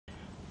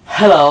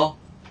Hello,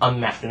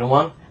 I'm Matt1, and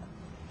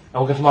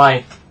welcome to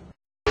my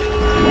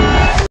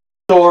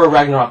Thor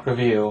Ragnarok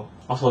review.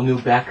 Also a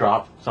new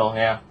backdrop, so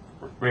yeah,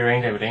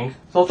 rearrange everything.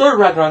 So Thor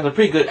Ragnarok is a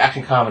pretty good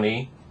action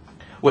comedy,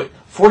 with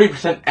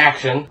 40%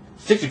 action,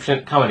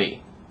 60%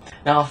 comedy.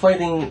 Now, funny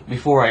thing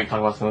before I talk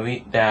about this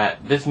movie,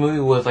 that this movie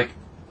was like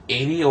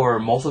 80 or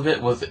most of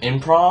it was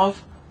improv,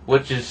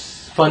 which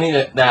is funny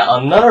that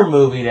another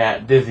movie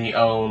that Disney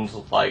owns,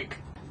 like,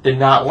 did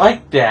not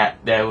like that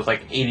it was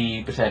like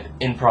 80%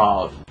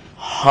 improv.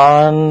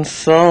 Han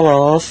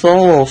Solo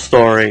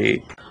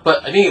story.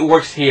 But I think it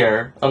works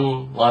here,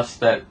 unless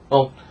that,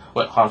 well,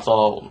 what Han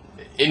Solo,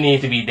 it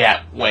needs to be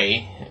that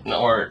way,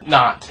 or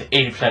not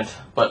 80%.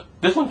 But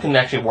this one can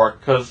actually work,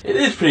 because it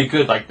is pretty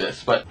good like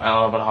this. But I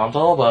don't know about Han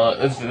Solo,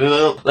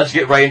 but let's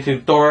get right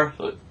into Thor.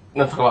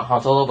 Not talk about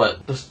Han Solo,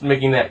 but just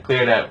making that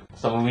clear that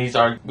some movies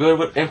are good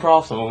with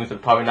improv, some movies are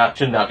probably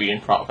should not be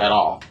improv at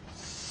all.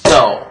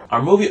 So,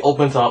 our movie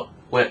opens up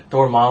with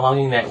Thor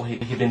monologuing that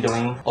he's been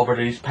doing over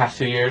these past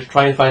 2 years,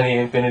 trying to find the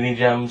Infinity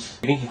Gems.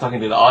 You think he's talking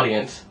to the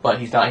audience, but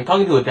he's not. He's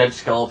talking to a dead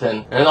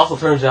skeleton. And it also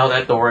turns out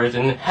that Thor is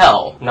in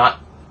hell.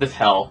 Not this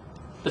hell.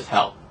 This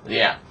hell.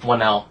 Yeah,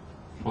 one L.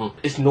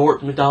 It's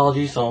Norse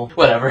mythology, so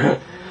whatever.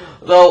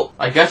 Though,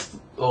 I guess,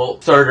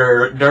 well,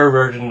 Surtur, their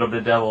version of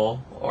the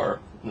devil, or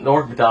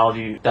Norse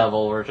mythology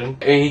devil version.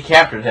 He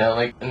captured him,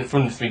 like,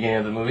 from the beginning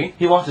of the movie.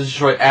 He wants to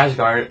destroy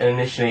Asgard and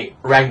initiate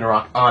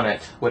Ragnarok on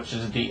it, which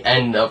is the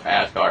end of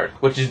Asgard.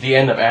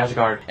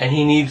 And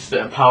he needs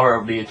the power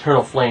of the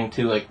eternal flame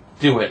to, like,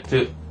 do it,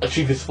 to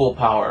achieve his full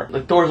power.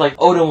 Like, Thor's like,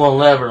 Odin won't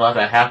never let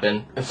that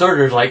happen. And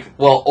Surtur's like,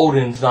 well,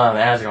 Odin's not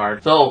in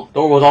Asgard. So,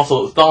 Thor was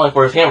also stalling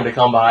for his hammer to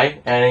come by,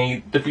 and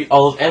he defeat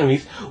all those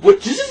enemies,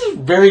 which this is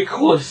the very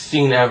coolest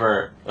scene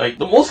ever. Like,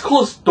 the most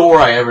coolest Thor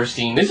I ever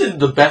seen. This is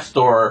the best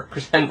Thor,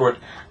 Chris Hemsworth,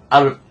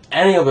 out of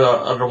any of the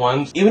other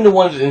ones, even the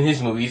ones in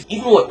his movies,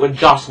 even what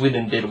Joss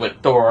Whedon did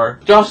with Thor.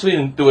 Joss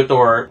Whedon did with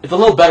Thor, it's a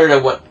little better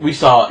than what we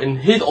saw in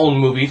his own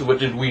movies,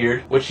 which is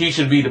weird, which he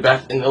should be the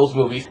best in those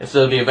movies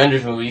instead of the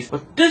Avengers movies.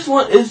 But this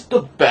one is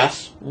the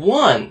best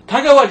one.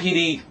 Taika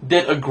Waititi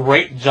did a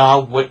great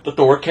job with the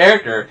Thor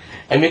character,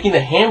 and making the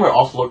hammer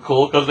also look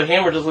cool, because the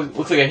hammer just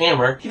looks like a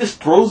hammer. He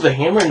just throws the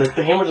hammer, and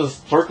the hammer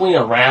just circling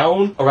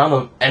around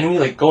the enemy,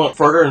 like going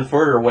further and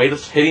further away,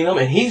 just hitting them,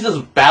 and he's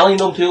just battling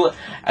them too,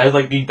 as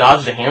like he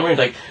dodges the hammer. He's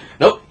like,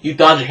 nope, you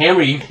dodge a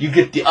hammer, you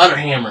get the other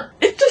hammer.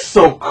 It's just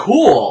so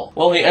cool.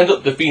 Well, he ends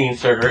up defeating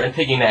Surtur and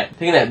taking that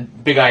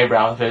big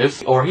eyebrow of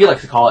his, or he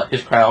likes to call it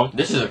his crown.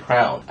 This is a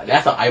crown.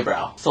 That's an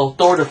eyebrow. So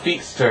Thor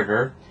defeats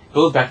Surtur,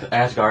 goes back to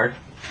Asgard.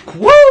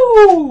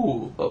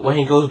 Woo! But when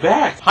he goes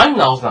back,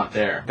 Heimdall's not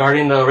there,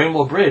 guarding the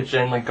Rainbow Bridge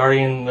and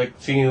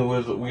seeing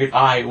with a weird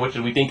eye, which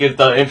we think is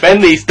the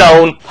Infinity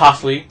Stone,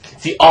 possibly.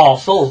 It's the All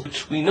Souls,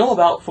 which we know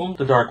about from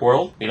the Dark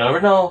World. You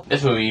never know.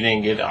 This movie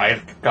didn't get eyes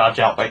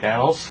gouged out by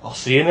Thanos. I'll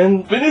see it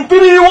in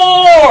Infinity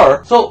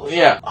War. So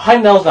yeah,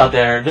 Heimdall's not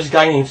there. This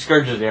guy named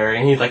Scourge is there,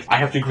 and he's like, I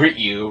have to greet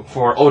you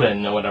for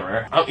Odin or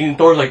whatever. And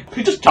Thor's like,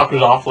 he just chopped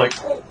it off like,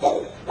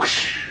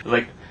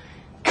 like.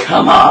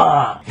 Come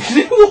on!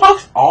 He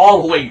walks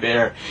all the way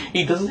there.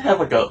 He doesn't have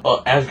like a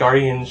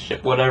Asgardian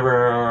ship,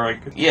 whatever, or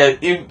like, yeah,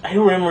 I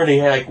remember they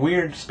had like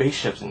weird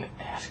spaceships in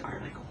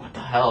Asgard. Like, what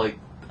the hell? Like,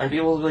 aren't they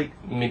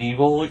like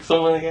medieval, like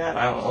something like that?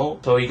 I don't know.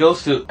 So he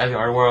goes to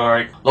Asgard where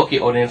like Loki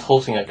Odin is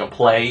hosting like a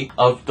play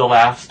of the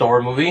last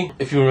Thor movie.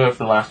 If you remember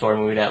from the last Thor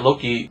movie, that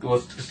Loki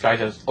was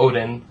disguised as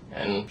Odin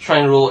and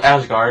trying to rule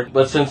Asgard,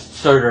 but since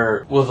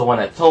Surtur was the one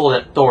that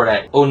told Thor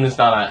that Odin is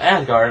not on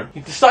Asgard,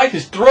 he decides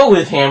to throw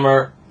his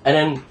hammer and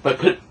then, but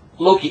put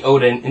Loki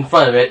Odin in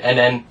front of it, and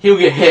then he'll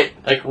get hit,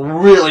 like,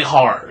 really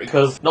hard,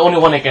 because the only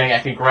one that can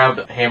actually grab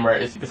the hammer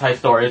is, besides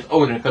Thor, is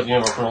Odin, because you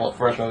remember from the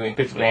first movie, he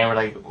picks up the hammer,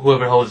 like,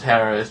 whoever holds his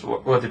hammer is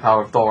with the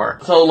power of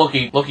Thor. So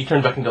Loki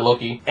turns back into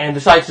Loki, and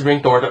decides to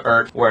bring Thor to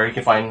Earth, where he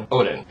can find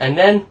Odin. And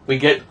then, we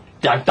get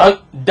dun dun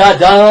da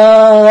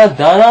da da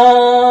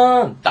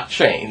da. That's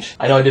strange.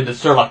 I know I did the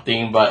Sherlock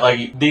theme, but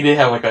like they did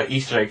have like an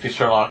Easter egg to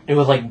Sherlock. It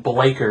was like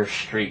Blaker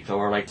Street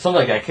or like something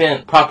like that. I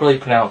can't properly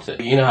pronounce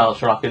it. You know how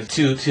Sherlock is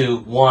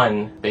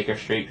 221 Baker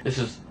Street. This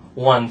is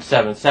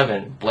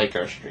 177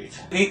 Blaker Street.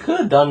 He could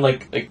have done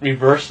like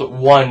reverse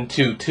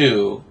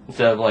 122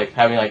 instead of like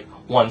having like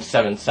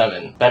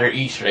 177. Better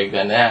Easter egg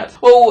than that.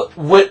 Well,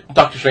 with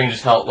Doctor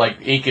Strange's help, like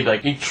he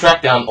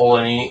tracked down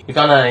Odin. He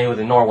found out he was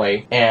in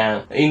Norway,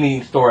 and he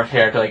needs Thor's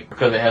hair to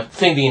because they have the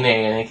same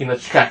DNA, and he can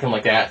just track him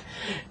like that.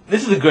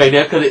 This is a great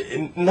idea because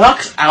it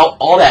knocks out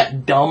all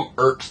that dumb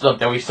Earth stuff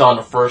that we saw in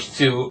the first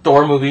two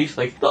Thor movies.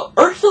 Like the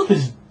Earth stuff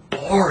is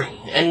boring,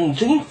 and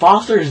Jane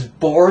Foster is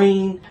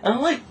boring, and I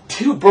like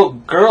Two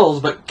Broke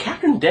Girls, but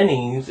Catherine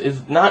Dennings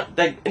is not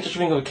that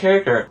interesting of a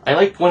character. I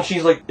like when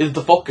she's like is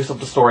the focus of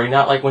the story,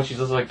 not when she's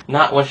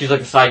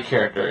a side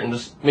character and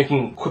just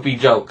making quippy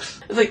jokes.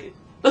 It's like,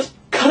 let's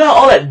cut out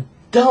all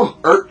that dumb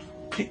Earth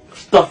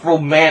stuff,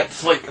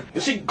 romance. Like,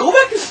 see, go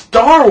back to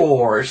Star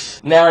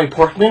Wars. Natalie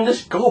Portman,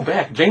 just go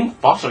back. Jane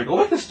Foster, go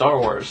back to Star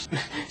Wars.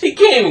 See, you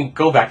can't even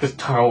go back to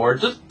Star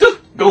Wars. Just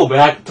go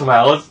back to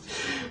my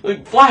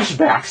like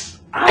flashbacks.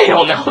 I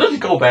don't know. Let's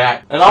go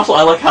back. And also,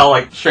 I like how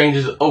like Strange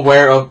is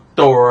aware of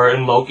Thor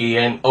and Loki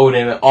and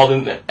Odin and all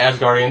the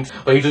Asgardians,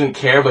 but he doesn't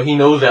care. But he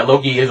knows that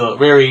Loki is a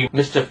very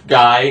mischief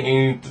guy,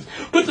 and he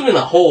puts him in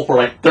a hole for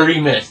like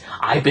 30 minutes.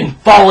 I've been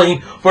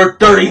falling for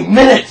 30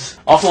 minutes.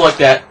 Also, like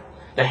that,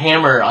 the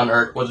hammer on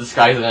Earth was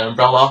disguised as an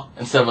umbrella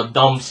instead of a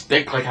dumb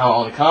stick like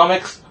how in the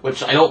comics,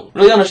 which I don't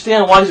really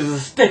understand why this is a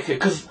stick,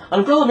 because an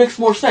umbrella makes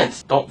more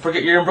sense. Don't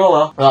forget your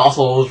umbrella. And I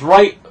also was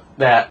right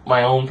that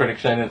my own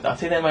prediction is, I'll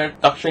say that in my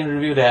Doctor Strange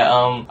review, that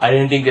I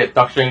didn't think that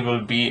Doctor Strange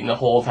would be in the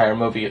whole entire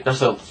movie.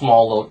 Just a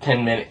small little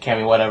 10-minute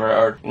cameo, whatever,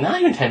 or not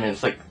even 10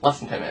 minutes, like less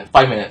than 10 minutes,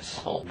 5 minutes,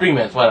 well, 3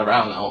 minutes, whatever,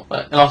 I don't know.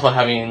 But and also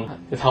having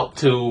his help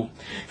to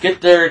get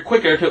there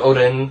quicker to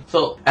Odin.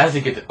 So as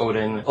they get to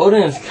Odin,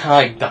 Odin is kind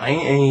of like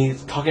dying, and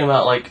he's talking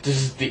about like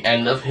this is the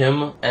end of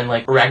him, and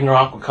like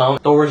Ragnarok will come.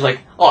 Thor's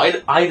like, oh,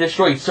 I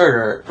destroyed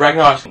Surtur.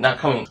 Ragnarok's not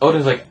coming.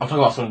 Odin's like, I'm talking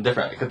about something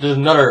different, because there's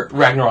another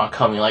Ragnarok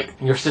coming, like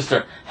your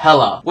sister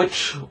Hela,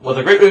 which was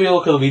a great reveal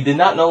because we did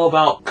not know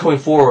about coming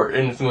forward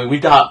in this movie. We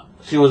thought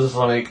she was just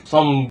like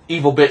some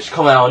evil bitch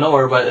coming out of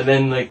nowhere, but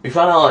then like we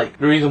found out like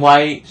the reason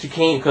why she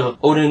came because of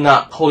Odin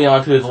not holding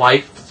on to his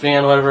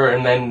lifespan or whatever,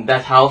 and then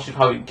that's how she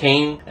probably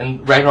came,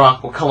 and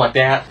Ragnarok will come like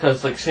that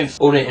because like since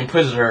Odin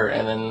imprisoned her,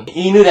 and then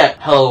he knew that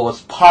Hela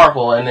was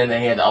powerful, and then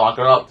they had to lock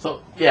her up.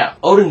 So yeah,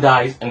 Odin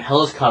dies and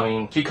Hela's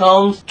coming. She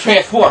comes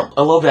transformed.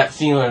 I love that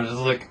scene where it's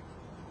like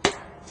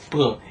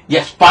boom.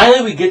 Yes,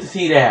 finally we get to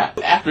see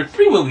that. After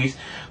 3 movies,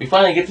 we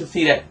finally get to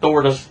see that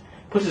Thor just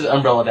puts his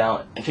umbrella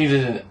down and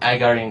changes in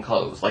Asgardian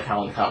clothes, like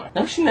how in the comic.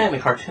 Never seen that in the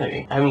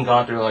cartoon. I haven't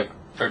gone through like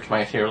search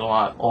my heroes a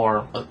lot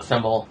or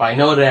assemble, but I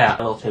know that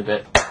a little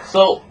tidbit.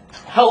 So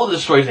Hela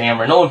destroys the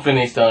hammer. No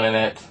Infinity Stone in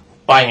it.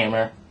 Bye,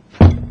 hammer.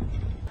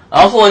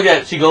 I also like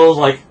that she goes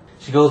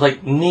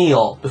like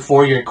kneel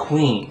before your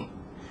queen.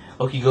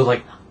 Loki goes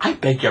like, I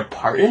beg your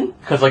pardon?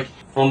 Because like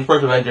from the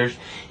first Avengers,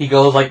 he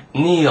goes like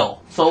kneel.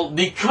 So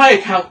they try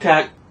to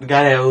contact the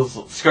guy that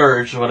was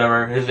Scourge or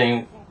whatever his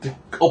name to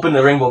open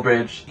the Rainbow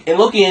Bridge. And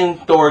Loki and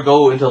Thor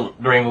go into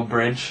the Rainbow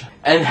Bridge,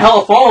 and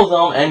Hela follows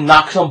them and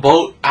knocks them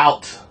both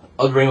out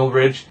of the Rainbow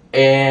Bridge.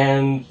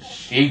 And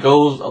she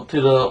goes up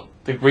to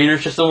the greater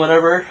system,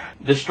 whatever,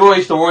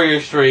 destroys the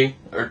Warriors Tree,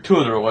 or 2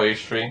 of the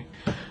Warriors Tree.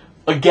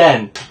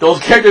 Again, those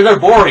characters are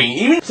boring.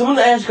 Even some of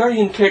the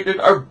Asgardian characters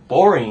are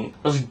boring.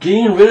 Just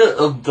getting rid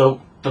of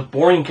the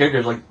boring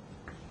characters like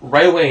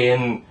right away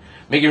and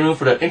making room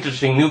for the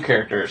interesting new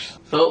characters.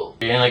 So,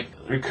 and like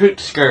recruit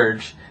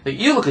Scourge. Like,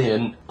 you look like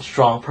a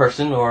strong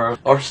person or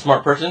a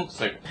smart person.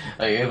 It's like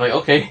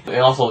okay. And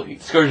also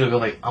Scourge will go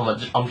like,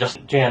 I'm just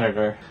a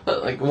janitor.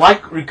 But like, why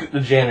recruit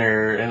the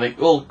janitor? And like,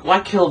 well, why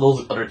kill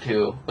those other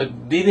 2?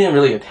 Like, they didn't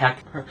really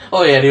attack her.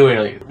 Oh yeah, they were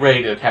really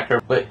ready to attack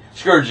her, but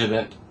Scourge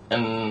didn't,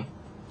 and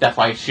that's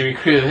why she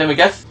recruited him, I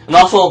guess. And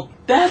also,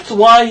 that's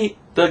why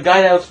the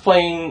guy that was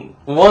playing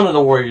one of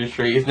the Warriors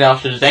Tree is now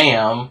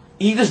Shazam.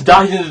 He just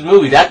dies in this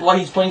movie. That's why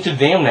he's playing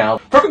Shazam now.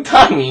 Perfect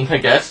timing, I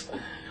guess.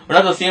 We're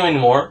not gonna see him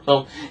anymore.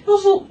 So,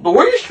 also, the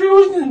Warriors Tree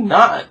was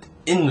not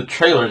in the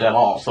trailers at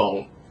all,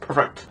 so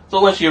perfect.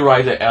 So when she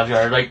arrives at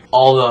Asgard, like,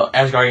 all the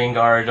Asgardian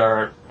guards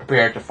are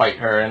prepared to fight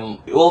her, and,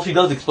 well, she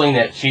does explain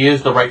that she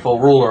is the rightful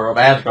ruler of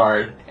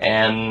Asgard,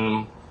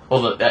 and,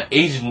 well, that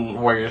Asian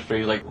Warriors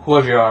Tree, like,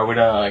 whoever you are, we're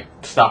gonna, like,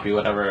 stop you,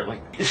 whatever.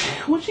 Like,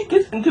 when she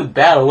gets into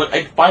battle, what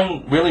I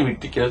find really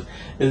ridiculous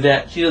is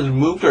that she just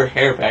moved her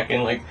hair back,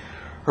 and, like,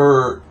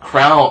 her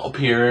crown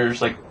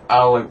appears, like,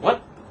 out of, like,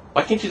 what?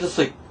 Why can't she just,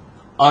 like,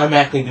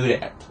 automatically do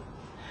that?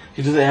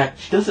 She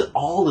does it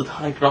all the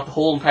time throughout the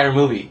whole entire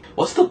movie.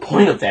 What's the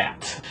point of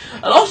that?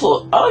 And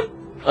also, I like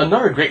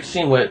another great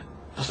scene with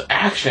just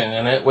action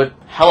in it, with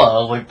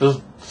Hela, like,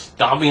 just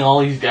stomping all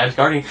these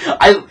Asgardians.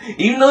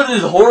 Even though it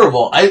is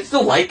horrible, I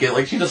still like it.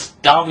 Like, she's just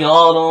stomping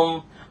all of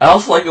them. I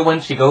also like it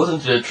when she goes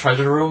into the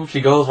treasure room,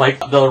 she goes, like,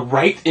 the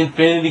right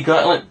Infinity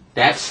Gauntlet,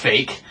 that's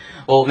fake.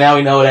 Well, now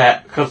we know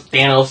that because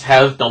Thanos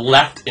has the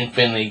left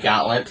Infinity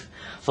Gauntlet.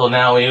 So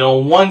now we know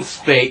one's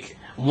fake,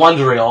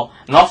 one's real.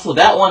 And also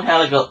that one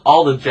had like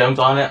all the gems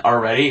on it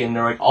already, and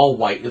they're like all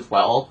white as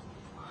well.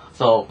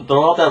 So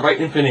throw out that right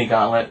Infinity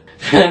Gauntlet.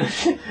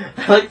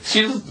 Like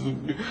she's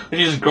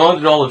going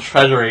through all the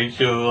treasury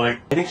too. Like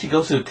I think she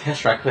goes to the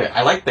Tesseract.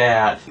 I like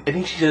that. I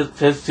think she just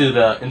says to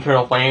the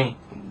Internal Flame,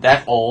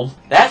 that's old.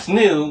 That's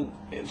new.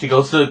 She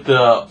goes to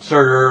the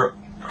Surtur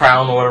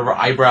crown or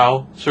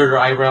whatever, Surtur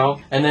eyebrow,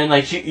 and then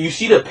like you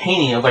see the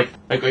painting of like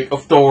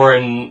of Thor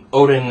and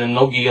Odin and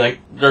Loki, like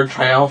their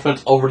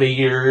triumphant over the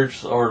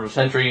years or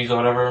centuries or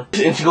whatever,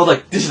 and she goes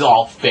like, this is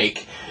all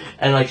fake,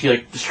 and like she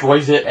like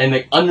destroys it, and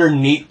like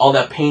underneath all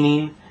that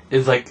painting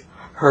is like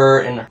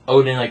her and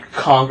Odin like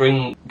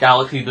conquering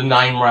galaxy, the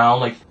 9 realm.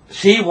 Like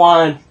she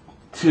wanted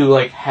to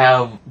like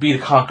be the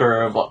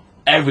conqueror of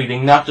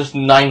everything, not just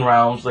 9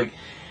 realms, like.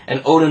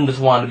 And Odin just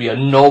wanted to be a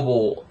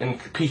noble and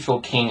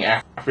peaceful king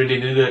after they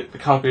did the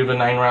conquering of the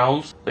 9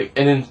 realms. Like,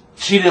 and then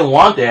she didn't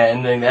want that,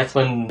 and then that's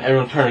when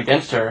everyone turned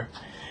against her.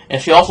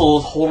 And she also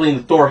was holding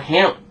the Thor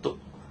Mjolnir.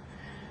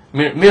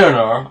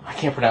 I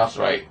can't pronounce it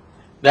right.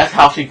 That's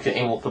how she was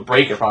able to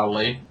break it,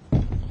 probably.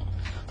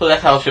 So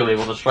that's how she'll be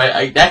able to destroy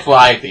it. That's what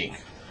I think.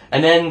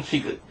 And then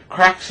she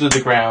cracks through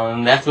the ground,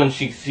 and that's when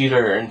she sees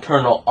her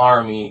internal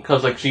army,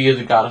 because like she is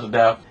a goddess of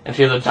death, and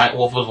she has a giant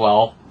wolf as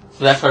well.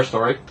 So that's her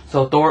story.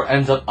 So Thor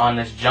ends up on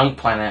this junk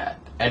planet.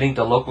 I think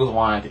the locals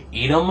wanted to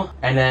eat him,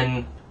 and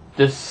then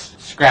this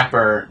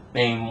scrapper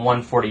named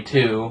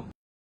 142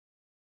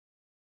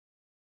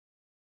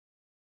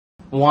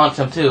 wants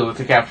him too,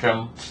 to capture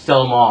him,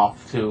 sell him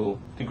off to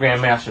the Grand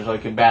Master so he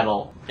can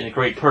battle in a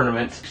great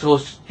tournament. So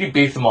she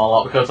beats them all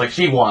up because like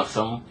she wants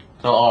him.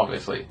 So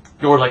obviously,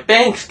 Thor's like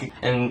thanks,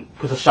 and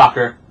puts a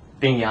shocker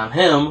thingy on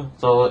him,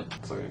 so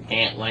he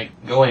can't like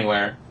go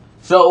anywhere.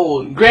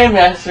 So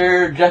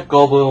Grandmaster Jeff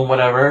Goldblum,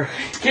 whatever,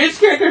 his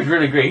character is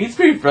really great. He's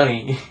pretty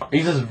funny.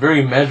 He's just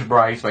very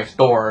mesmerized by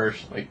Thor.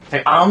 Like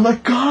I'm the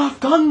God of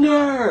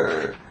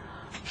Thunder.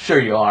 Sure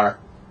you are.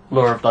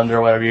 Lord of Thunder,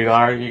 whatever you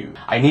are.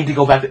 I need to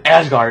go back to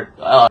Asgard.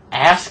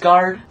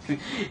 Asgard?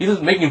 He's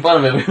just making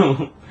fun of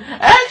him.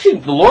 Actually,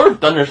 the Lord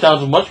of Thunder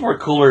sounds much more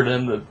cooler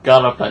than the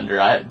God of Thunder.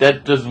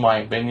 That's just my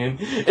opinion.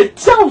 It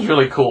sounds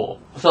really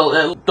cool.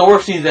 So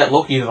Thor sees that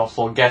Loki is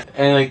also a guest,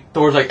 and like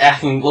Thor's like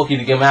asking Loki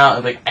to get him out,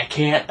 and like I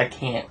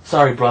can't.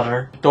 Sorry,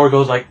 brother. Thor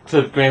goes like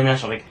to the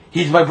Grandmaster, like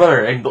he's my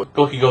brother, and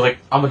Loki goes like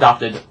I'm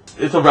adopted.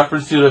 It's a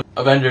reference to the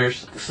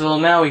Avengers. So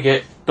now we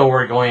get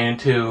Thor going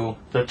into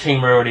the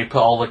chamber where they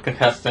put all the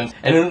contestants,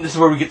 and then this is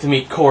where we get to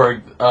meet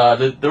Korg,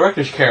 the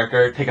director's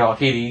character, Taika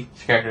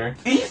Waititi's character.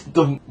 He's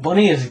the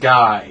funniest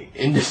guy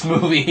in this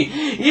movie.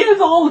 He has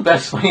all the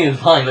best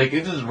funniest lines. Like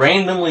it's just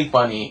randomly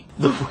funny.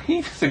 The way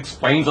he just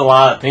explains a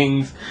lot of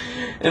things,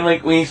 and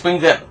like when he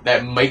explains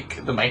the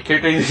Mike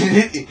character,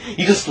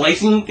 he's just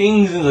slicing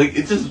things, and like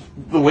it's just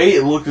the way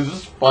it looks is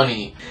just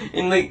funny,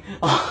 and like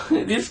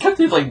they just kept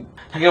his like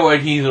Taika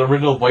Waititi's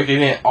original voice. They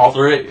didn't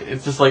alter it.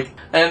 It's just like,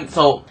 and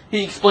so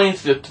he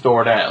explains to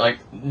Thor that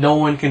like no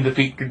one can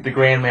defeat the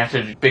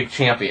Grandmaster's big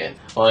champion.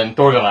 Well, and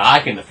Thor goes like, I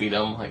can defeat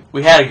him. Like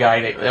we had a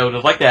guy that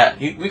was like that.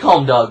 We call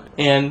him Doug,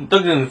 and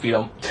Doug didn't defeat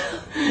him.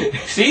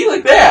 See,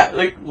 like that.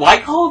 Like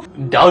why call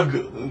him Doug?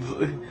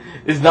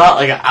 It's not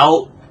like an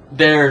out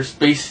there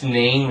space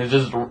name. It's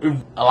just a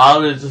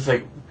lot of it's just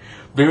like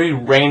very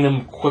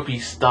random quippy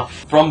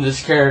stuff from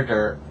this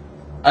character.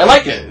 I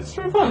like it. It's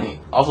very funny.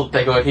 Also,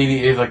 Taika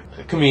Waititi is like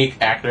a comedic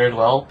actor as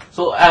well.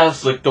 So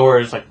as like Thor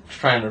is like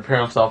trying to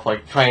repair himself,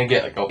 like trying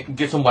to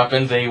get some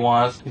weapons that he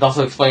wants. He's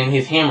also explaining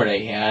his hammer that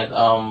he had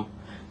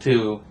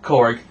to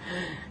Korg,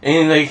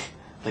 and like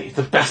it's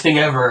the best thing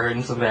ever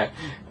and stuff like that.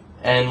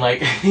 And like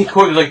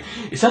Korg is like,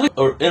 it sounds like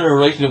we're in a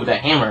relationship with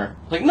that hammer.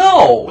 Like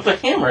no, it's a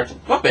hammer. It's a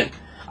weapon.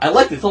 I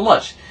liked it so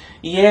much.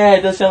 Yeah,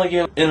 it does sound like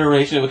you're in a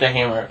relationship with that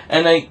hammer.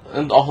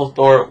 And also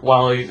Thor,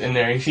 while he's in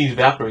there, he sees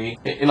Valkyrie.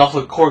 And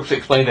also Korg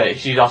explained that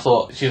she's an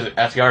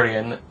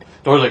Asgardian.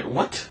 Thor's like,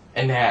 what?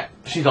 And that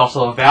she's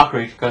also a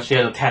Valkyrie because she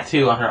has a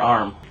tattoo on her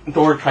arm.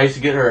 Thor tries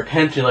to get her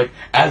attention, like,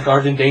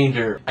 Asgard's in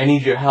danger. I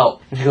need your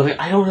help. And she goes like,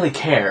 I don't really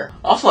care.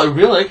 Also, I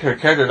really like her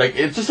character. Like,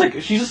 it's just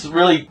like, she's just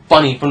really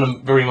funny from the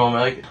very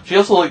moment. Like, she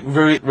also, like,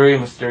 very, very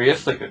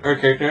mysterious, like, her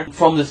character.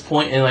 From this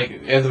point, and, like,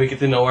 as we get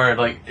to know her,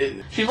 like,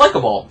 she's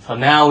likable. So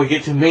now we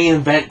get to main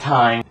event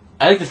time.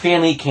 I like the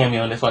Stan Lee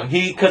cameo in this one.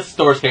 He cuts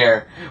Thor's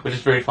hair, which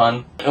is very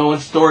fun. And when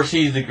Thor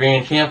sees the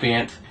Grand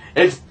Champion,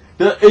 it's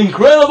the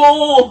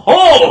Incredible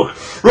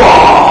Hulk!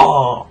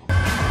 Raw!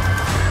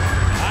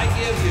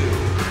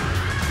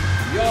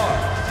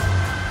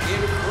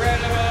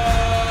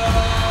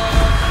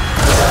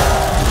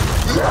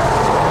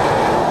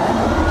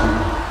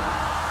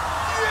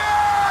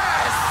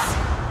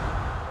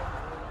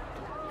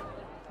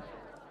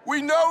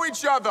 We know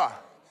each other.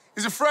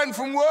 He's a friend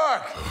from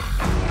work.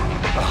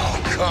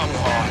 Oh, come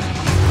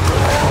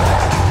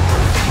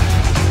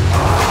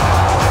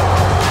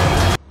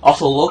on.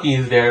 Also, Loki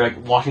is there,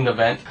 like, watching the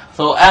event.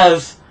 So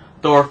as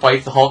Thor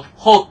fights the Hulk,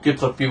 Hulk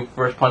gets a few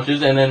first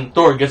punches, and then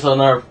Thor gets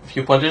another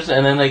few punches,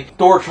 and then, like,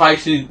 Thor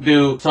tries to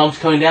do Sun's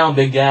coming down,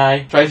 big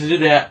guy. Tries to do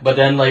that, but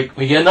then, like,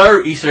 we get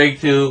another Easter egg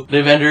to the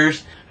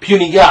Avengers.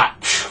 Puny God.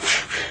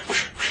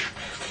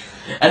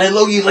 And then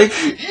Loki's like,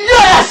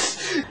 yes!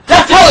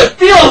 That's how it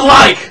feels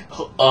like!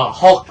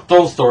 Hulk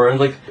throws Thor, and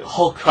like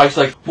Hulk tries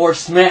like more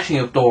smashing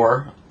of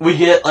Thor. We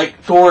get like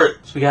Thor,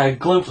 so we got a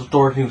glimpse of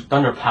Thor's new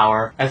thunder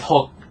power as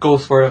Hulk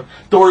goes for him.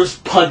 Thor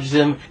just punches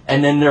him,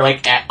 and then they're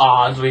like at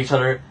odds with each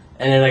other.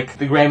 And then like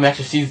the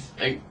Grandmaster sees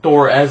like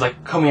Thor as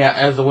like coming out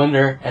as the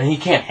winner, and he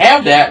can't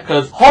have that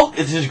because Hulk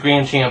is his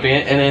Grand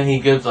Champion. And then he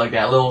gives like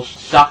that little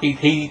shocky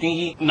tasty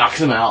thingy,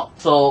 knocks him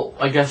out. So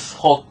I guess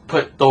Hulk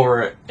put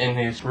Thor in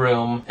his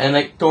room, and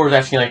like Thor's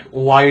asking like,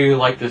 why are you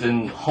like this?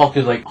 And Hulk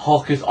is like,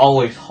 Hulk is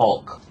always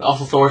Hulk.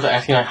 Also Thor's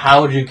asking like,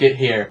 how would you get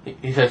here?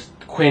 He says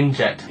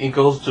Quinjet. He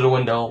goes to the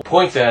window,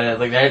 points at it,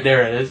 like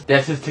there it is.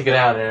 That's his ticket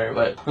out of there.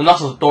 But and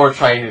also Thor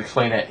trying to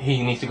explain that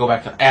he needs to go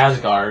back to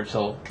Asgard.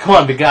 So come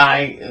on, big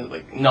guy. And,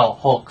 like no,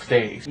 Hulk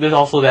stays. There's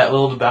also that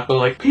little tobacco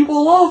like,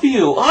 people love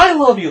you. I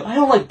love you. I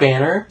don't like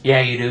Banner. Yeah,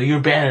 you do. You're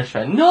Banner's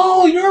friend.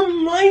 No, you're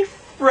my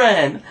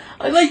friend.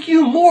 I like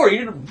you more.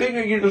 You're the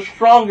bigger. You're the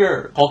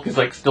stronger. Hulk is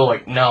like still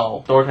like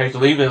no. Thor tries to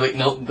leave. And like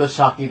nope, the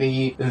shocky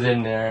thingy is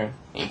in there.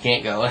 You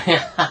can't go.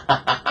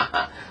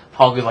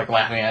 Hulk is like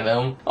laughing at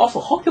him.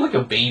 Also, Hulk is like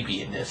a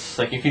baby in this.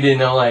 Like, if you didn't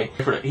know, like,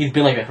 he's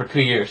been like that for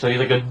 2 years, so he's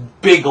like a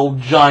big old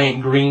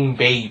giant green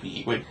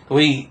baby. With the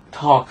way he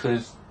talks,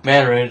 his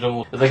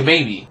mannerism is like a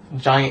baby.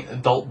 Giant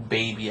adult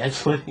baby,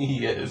 that's what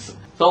he is.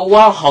 So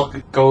while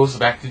Hulk goes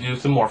back to do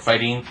some more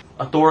fighting,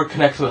 Thor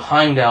connects with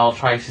Heimdall,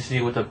 tries to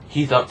see what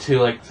he's up to,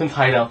 like, since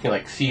Heimdall can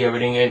like see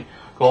everything and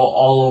go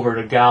all over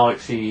the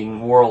galaxy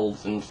and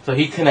worlds, and so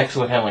he connects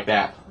with him like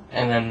that.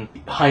 And then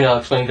Heimdall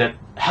explains that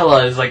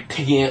Hela is like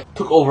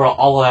took over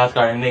all of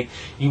Asgard, and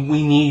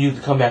we need you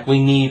to come back.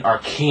 We need our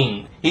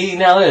king. He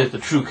now is the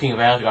true king of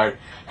Asgard.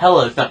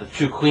 Hela is not the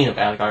true queen of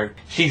Asgard.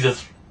 She's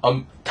just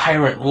a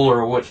tyrant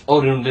ruler, which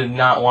Odin did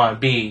not want to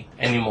be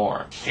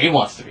anymore. She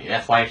wants to be.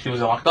 That's why she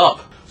was locked up.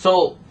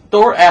 So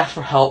Thor asks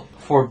for help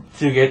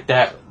to get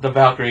the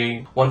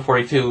Valkyrie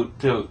 142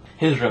 to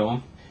his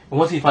room. And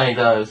once he finally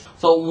does,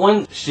 so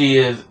once she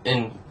is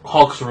in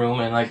Hulk's room,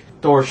 and like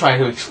Thor's trying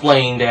to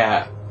explain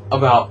that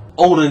about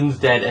Odin's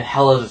dead and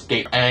Hela's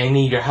escape, and I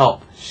need your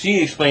help.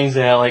 She explains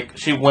that like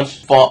she once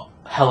fought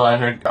Hela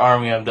and her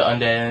army of the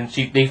undead,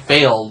 and they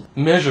failed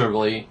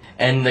miserably,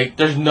 and like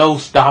there's no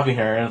stopping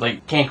her, and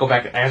like can't go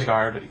back to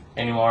Asgard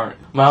anymore.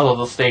 Might as well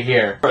just stay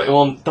here.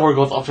 Well, Thor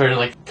goes up to her and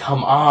like,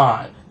 come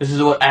on, this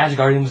is what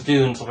Asgardians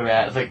do and stuff like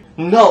that. It's like,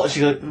 no,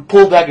 she like,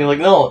 pulls back and like,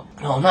 no,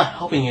 I'm not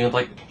helping you. It's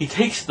like he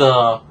takes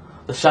the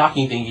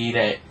shocking thingy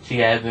that she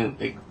has and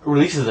like,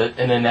 releases it,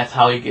 and then that's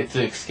how he gets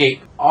to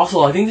escape.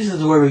 Also, I think this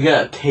is where we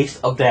get a taste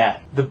of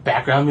the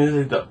background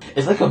music.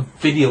 It's like a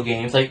video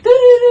game. It's like,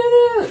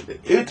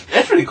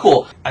 that's really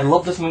cool. I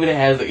love this movie that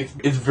has, like,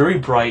 it's very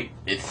bright.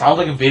 It sounds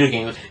like a video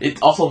game.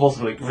 It's also supposed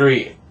to be like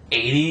very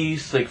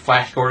 80s, like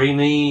Flash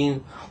Gordon-y,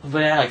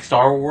 like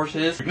Star Wars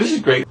is. This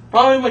is great.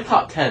 Probably my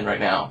top 10 right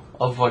now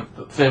of like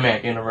the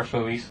cinematic universe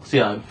movies. See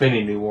how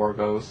Infinity War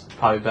goes.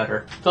 Probably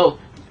better. So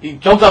he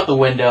jumps out the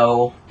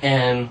window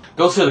and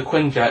goes to the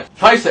Quinjet,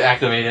 tries to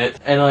activate it,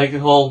 and like,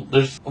 well,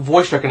 there's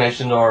voice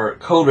recognition or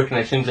code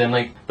recognitions, and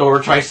like Thor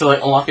tries to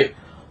like unlock it.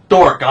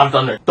 Thor, God of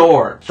Thunder,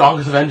 Thor,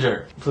 Strongest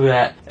Avenger, so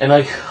that, and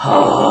like,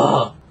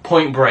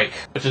 Point Break,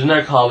 which is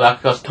another callback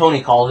because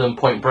Tony called him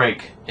Point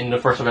Break in the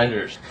first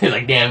Avengers. He's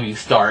like, damn you,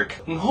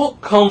 Stark. And Hulk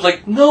comes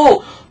like,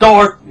 no,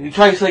 Thor. He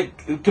tries to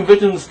like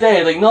convince him to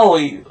stay. Like, no,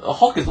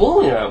 Hulk is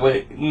lonely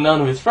with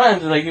none of his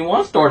friends, and like he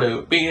wants Thor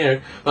to be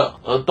here,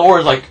 but Thor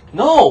is like,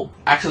 no.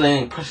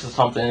 Accidentally presses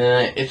something,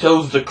 and it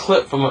shows the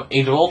clip from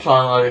Age of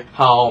Ultron, like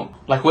how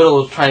Black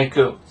Widow was trying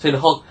to say to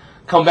Hulk,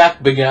 come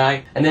back, big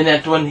guy, and then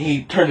that's when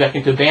he turned back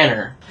into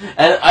Banner.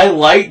 And I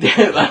liked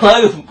it. I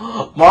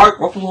like Mark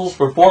Ruffalo's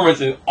performance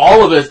in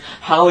all of this,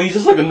 how he's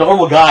just like a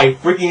normal guy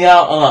freaking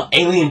out on an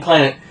alien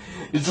planet.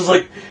 It's just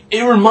like,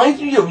 it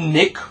reminds me of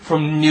Nick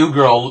from New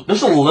Girl,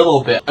 just a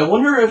little bit. I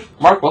wonder if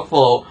Mark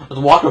Ruffalo has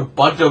watched a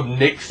bunch of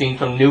Nick scenes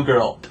from New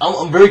Girl.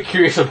 I'm very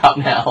curious about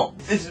now.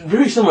 It's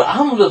very similar.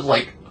 I'm just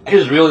like, I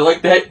just really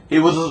like that. It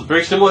was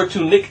very similar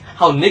to Nick,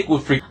 how Nick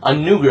would freak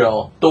on New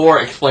Girl.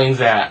 Thor explains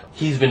that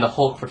he's been the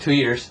Hulk for 2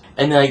 years,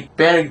 and then like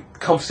Banner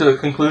comes to the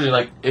conclusion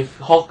like, if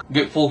Hulk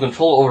get full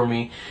control over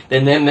me,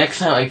 then next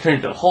time I turn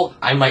into Hulk,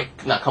 I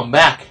might not come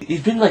back.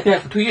 He's been like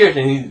that for 2 years,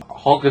 and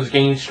Hulk is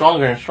getting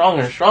stronger and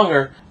stronger and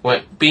stronger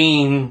with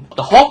being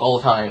the Hulk all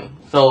the time.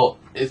 So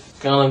it's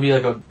gonna be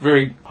like a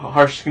very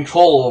harsh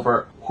control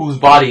over whose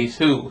body is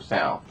whose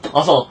now.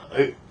 Also,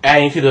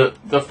 adding to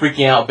the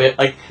freaking out bit,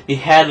 like, he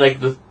had, like,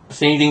 the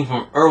same thing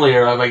from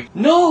earlier. I'm like,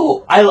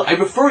 no, I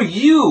prefer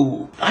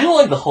you. I don't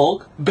like the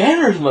Hulk.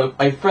 Banner's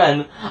my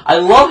friend. I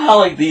love how,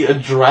 like, they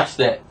addressed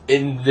it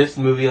in this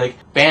movie. Like,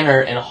 Banner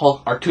and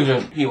Hulk are two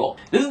different people.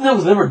 This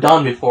was never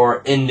done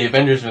before in the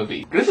Avengers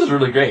movie. This is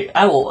really great.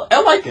 I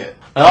like it.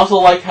 I also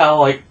like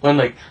how, like, when,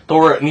 like,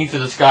 Thor needs to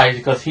disguise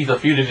because he's a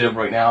fugitive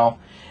right now,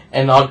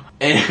 and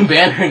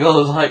Banner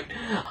goes like,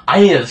 I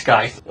need a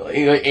disguise.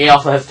 He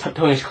also has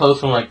Tony's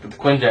clothes from like the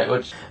Quinjet,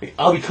 which, like,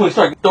 I'll be Tony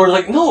Stark. Thor's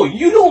like, no,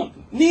 you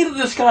don't need a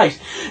disguise.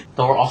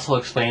 Thor also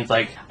explains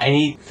like, I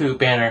need to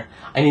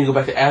go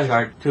back to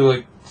Asgard to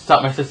like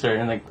stop my sister,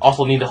 and like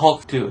also need the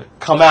Hulk to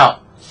come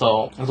out.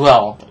 So as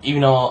well,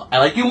 even though I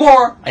like you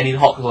more, I need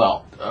Hulk as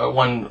well.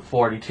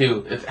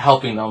 142 is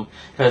helping them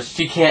because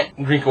she can't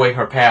drink away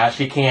her past.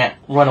 She can't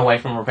run away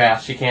from her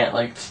past. She can't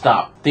like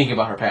stop thinking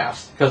about her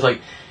past because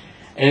like.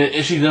 And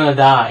if she's gonna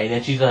die,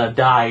 then she's gonna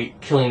die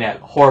killing that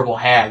horrible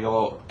hag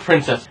or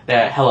princess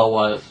that Hela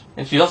was.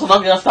 And she's also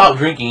not gonna stop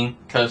drinking,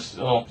 because,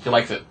 well, she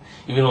likes it.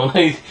 Even though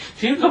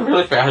she's a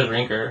really fast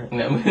drinker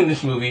in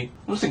this movie.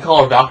 I'm just gonna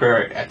call her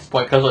Valkyrie at this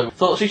point, because like,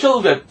 so she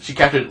shows that she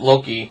captured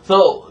Loki.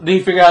 So they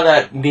figure out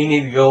that they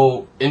need to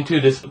go into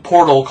this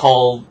portal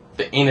called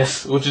the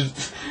Anus, which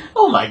is,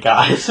 oh my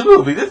god, it's a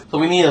movie. So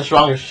we need a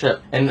stronger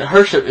ship. And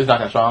her ship is not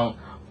that strong.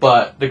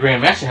 But the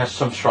Grandmaster has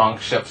some strong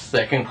ships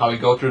that can probably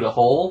go through the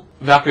hole.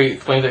 Valkyrie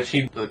explains that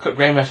the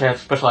Grandmaster has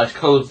specialized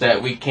codes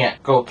that we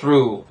can't go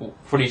through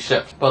for these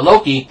ships. But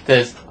Loki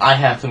says, I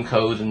have some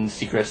codes and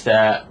secrets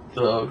that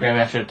the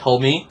Grandmaster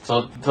told me.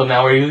 So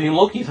now we're using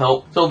Loki's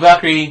help. So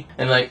Valkyrie,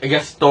 and like, I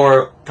guess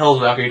Thor tells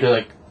Valkyrie to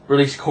like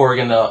release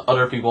Korg and the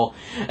other people.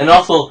 And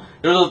also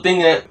there's a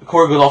thing that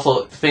Korg was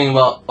also saying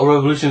about a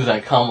revolution is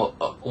gonna come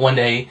one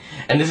day,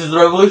 and this is the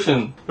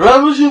revolution. The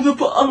revolution is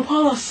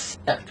upon us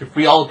to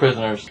free all the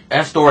prisoners.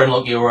 As Thor and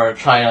Loki were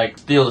trying to like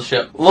steal the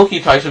ship, Loki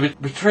tries to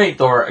betray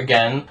Thor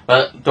again,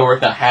 but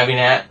Thor's not having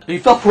that. He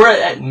fell for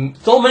it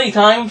so many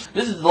times.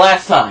 This is the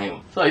last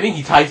time. So I think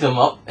he ties him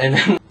up, and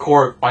then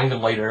Korg finds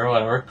him later or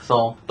whatever.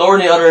 So Thor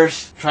and the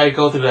others try to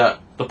go through the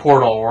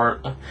portal,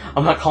 or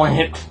I'm not calling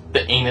it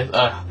the anus.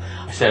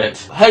 I said it.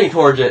 Heading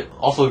towards it.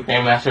 Also, the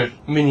Grandmaster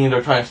minions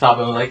are trying to stop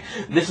him. Like,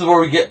 this is where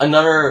we get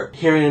another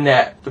hearing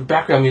that the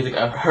background music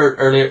I heard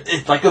earlier.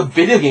 It's like a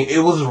video game. It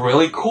was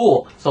really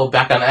cool. So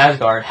back on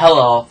Asgard,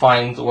 Hela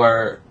finds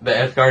where the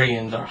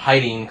Asgardians are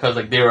hiding, because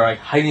like they were like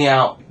hiding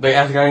out. The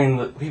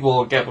Asgardian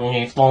people kept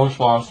getting smaller and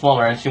smaller and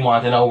smaller, and she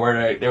wanted to know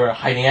where they were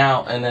hiding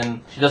out. And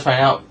then she does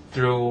find out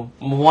through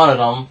one of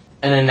them.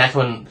 And then that's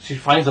when she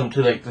finds them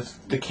to like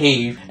the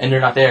cave, and they're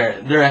not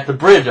there. They're at the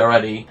bridge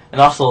already. And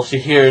also she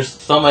hears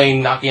somebody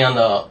knocking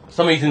on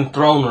somebody's in the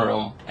throne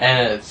room,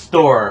 and it's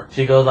Thor.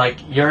 She goes like,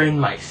 "You're in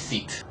my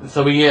seat."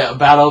 So we get a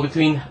battle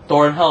between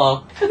Thor and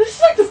Hela. And this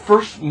is like the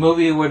first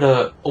movie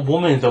where a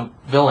woman is a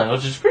villain,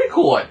 which is pretty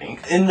cool, I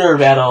think. In their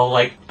battle,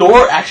 like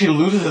Thor actually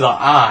loses his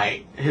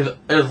eye, his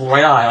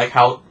right eye, like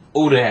how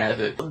Odin has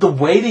it. The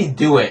way they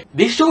do it,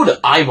 they show the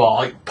eyeball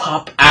like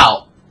pop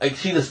out, like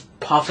she just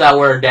pops out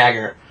with her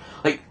dagger.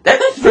 Like,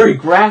 that's very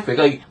graphic.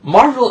 Like,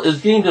 Marvel is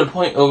getting to the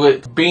point of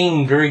it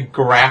being very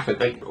graphic.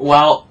 Like,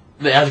 while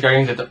the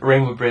Asgardians at the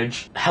Rainbow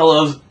Bridge,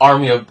 Hela's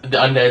army of the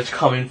undead is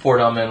coming for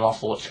them, and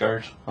also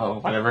Scourge. Oh,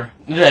 whatever.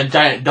 That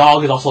giant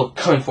dog is also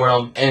coming for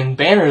them, and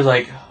Banner's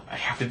like, I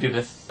have to do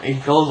this. He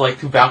goes, like,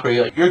 to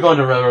Valkyrie, like, you're going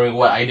to remember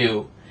what I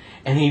do.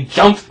 And he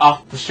jumps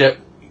off the ship,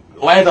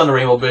 lands on the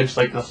Rainbow Bridge,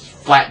 like, this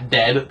flat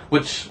dead,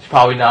 which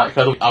probably not,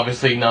 because we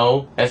obviously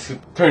know that's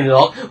turned it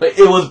off. But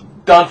it was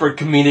done for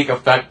comedic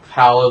effect,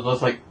 how it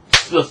was like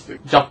just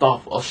jumped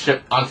off a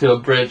ship onto a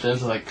bridge and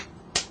it's like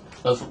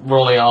just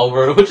rolling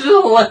over, which is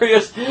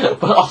hilarious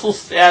but also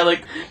sad.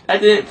 Like,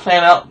 that didn't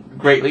plan out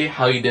greatly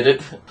how he did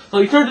it.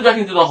 So he turns back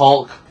into the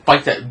Hulk,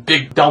 fights that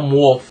big dumb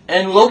wolf,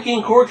 and Loki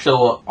and Korg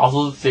show up,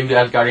 also to save the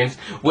Asgardians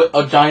with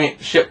a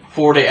giant ship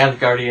for the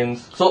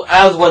Asgardians. So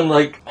as when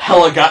like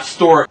Hela got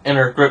Thor in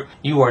her grip,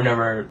 you are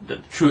never the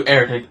true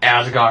heir to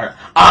Asgard.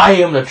 I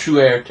am the true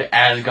heir to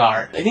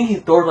Asgard. I think he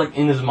Thor like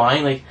in his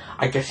mind, like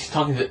I guess he's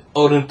talking to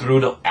Odin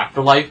through the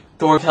afterlife.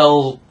 Thor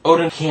tells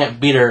Odin can't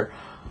beat her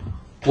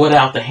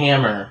without the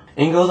hammer.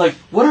 And he goes like,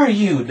 what are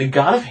you, the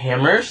god of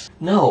hammers?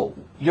 No,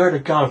 you're the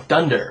god of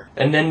thunder.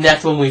 And then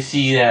that's when we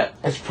see that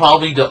it's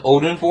probably the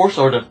Odin force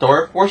or the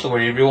Thor force, or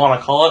whatever you want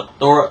to call it.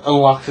 Thor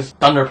unlocks his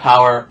thunder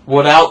power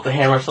without the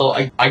hammer, so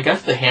I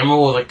guess the hammer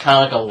was like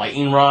kind of like a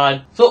lightning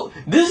rod. So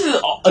this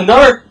is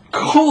another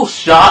cool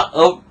shot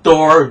of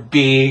Thor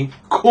being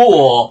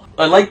cool.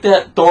 I like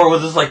that Thor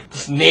was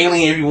just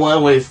nailing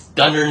everyone with his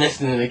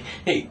thunderness and like,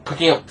 hey,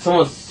 picking up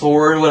someone's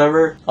sword or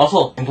whatever.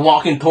 Also, and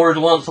walking towards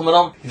some of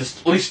them, he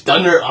just unleashed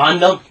thunder on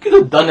them. He could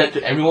have done that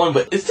to everyone,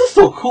 but it's just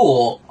so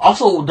cool.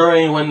 Also,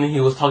 during when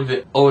he was talking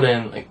to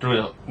Odin, like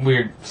through the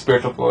weird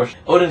spiritual force,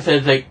 Odin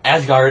says like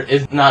Asgard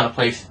is not a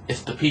place,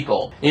 it's the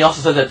people. And he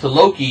also said that to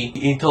Loki.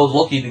 He told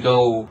Loki to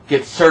go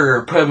get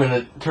Surtur, put him in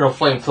the eternal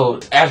flame so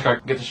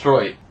Asgard gets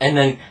destroyed. And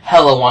then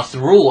Hela wants to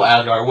rule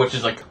Asgard, which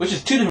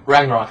is two different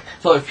Ragnarok.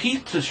 So if he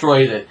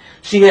destroys it,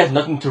 she has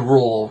nothing to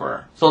rule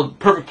over. So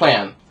perfect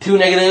plan. Two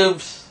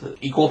negatives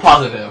equal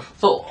positive.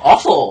 So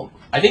also,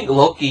 I think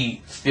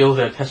Loki steals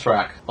their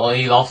Tesseract. Well,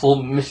 he's also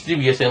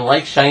mischievous and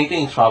likes shiny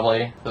things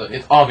probably. So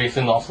it's obvious,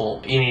 and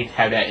also you need to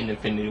have that in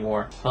Infinity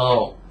War.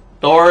 So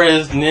Thor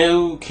is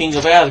new king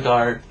of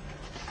Asgard.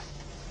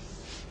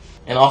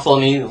 And also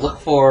need to look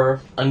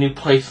for a new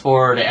place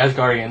for the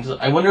Asgardians.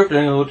 I wonder if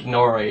they're gonna go to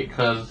Norway,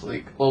 because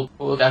well,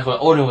 that's what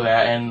Odin was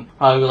at, and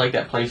probably like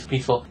that place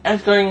peaceful.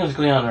 Asgardians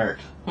going on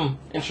Earth.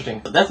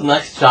 Interesting. That's a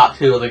nice shot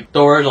too. Like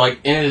Thor, like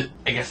in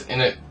the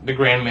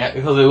Grandmaster,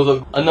 because it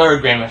was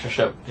another Grandmaster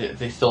ship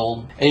they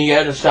stole, and you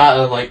get a shot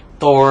of like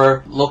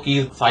Thor,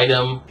 Loki beside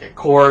him,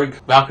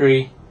 Korg,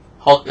 Valkyrie,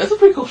 Hulk. That's a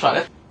pretty cool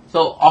shot.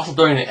 So also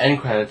during the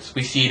end credits,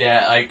 we see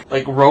that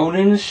like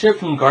Rodin's ship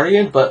from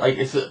Guardian, but like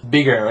it's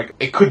bigger. Like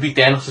it could be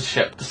Thanos'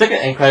 ship. The second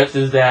end credits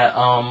is that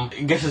I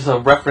guess it's a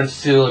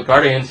reference to like,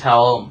 Guardians,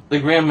 how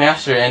the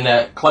Grandmaster and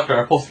that Collector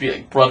are supposed to be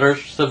like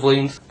brothers,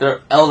 siblings.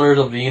 They're elders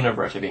of the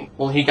universe, I think.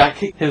 Well, he got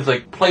kicked his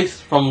like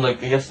place from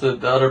like I guess the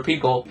other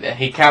people that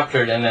he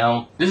captured, and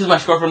now this is my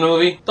score from the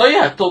movie. So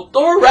yeah, so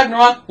Thor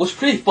Ragnarok was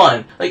pretty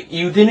fun. Like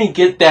you didn't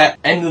get that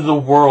end of the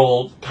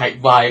world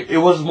type vibe. It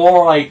was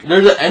more like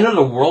there's an end of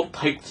the world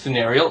type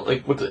scenario,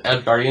 like with the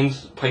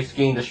Asgardians place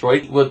getting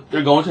destroyed, but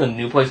they're going to a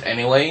new place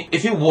anyway.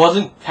 If it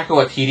wasn't Taika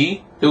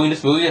Waititi doing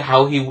this movie,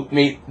 how he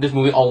made this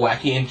movie all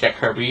wacky and Jack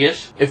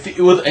Kirby-ish, if it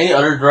was any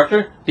other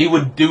director, he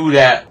would do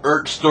that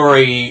Earth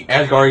story,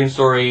 Asgardian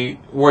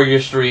story,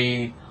 Warrior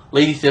story,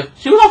 Lady Sif,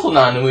 she was also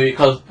not in the movie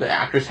because the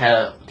actress had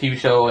a TV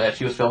show that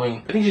she was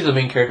filming. I think she's the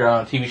main character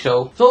on a TV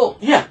show. So,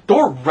 yeah,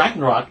 Thor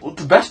Ragnarok,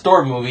 the best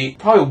Thor movie,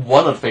 probably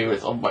one of the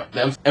favorites of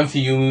the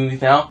MCU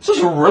movies now. It's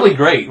just really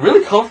great,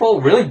 really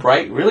colorful, really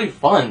bright, really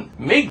fun.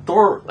 Make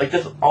Thor like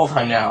this all the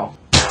time now.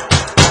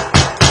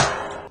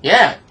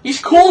 Yeah,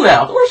 he's cool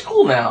now. Thor's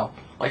cool now.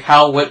 Like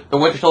how what the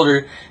Winter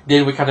Soldier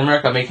did with Captain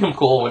America made him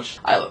cool, which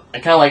I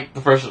kind of like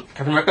the first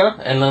Captain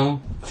America, and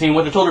seeing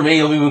Winter Soldier made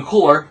him even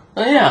cooler.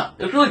 Yeah,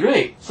 it was really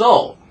great.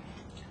 So,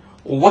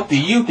 what do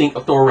you think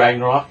of Thor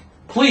Ragnarok?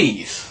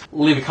 Please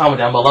leave a comment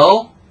down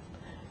below.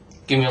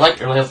 Give me a like,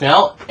 or help me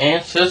out,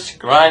 and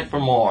subscribe for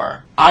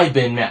more. I've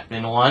been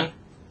Matt1,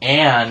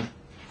 and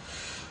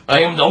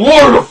I am the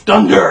Lord of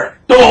Thunder,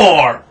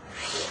 Thor.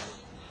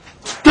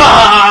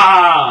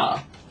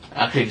 Ah!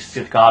 Actually, he's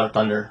the God of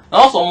Thunder.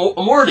 Also,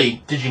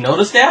 Morty, did you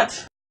notice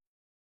that?